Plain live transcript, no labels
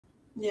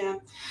Yeah,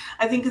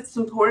 I think it's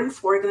important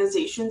for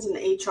organizations and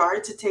HR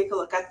to take a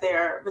look at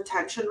their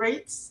retention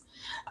rates,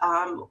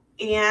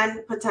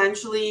 and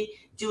potentially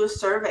do a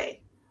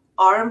survey.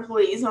 Are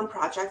employees on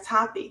projects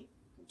happy?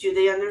 Do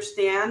they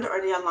understand?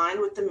 Are they aligned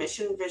with the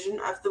mission and vision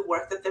of the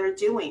work that they're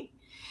doing?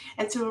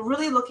 And so,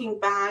 really looking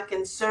back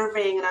and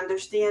surveying and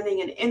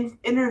understanding and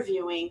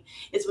interviewing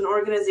is when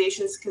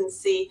organizations can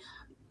see,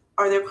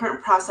 are their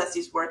current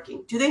processes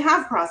working? Do they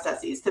have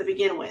processes to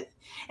begin with?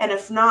 And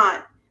if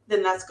not,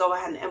 then let's go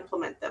ahead and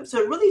implement them. So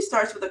it really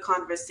starts with a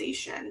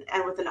conversation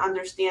and with an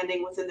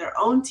understanding within their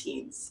own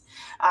teams.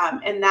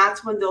 And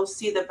that's when they'll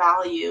see the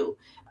value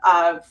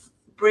of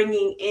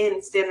bringing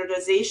in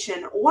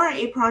standardization or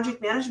a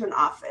project management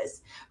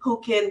office who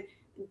can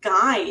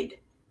guide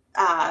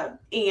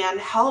and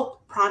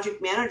help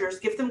project managers,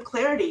 give them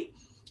clarity.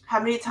 How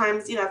many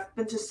times, I've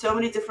been to so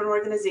many different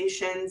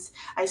organizations.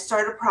 I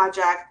start a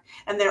project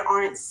and there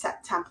aren't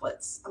set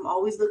templates. I'm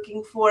always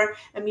looking for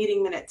a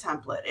meeting minute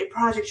template, a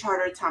project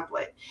charter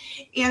template.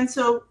 And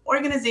so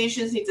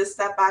organizations need to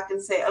step back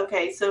and say,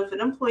 okay, so if an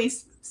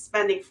employee's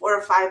spending 4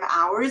 or 5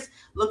 hours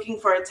looking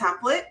for a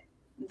template,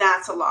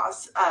 that's a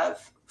loss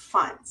of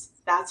funds.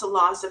 That's a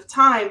loss of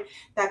time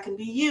that can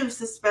be used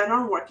to spend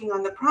on working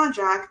on the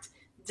project,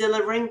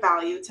 delivering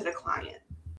value to the client.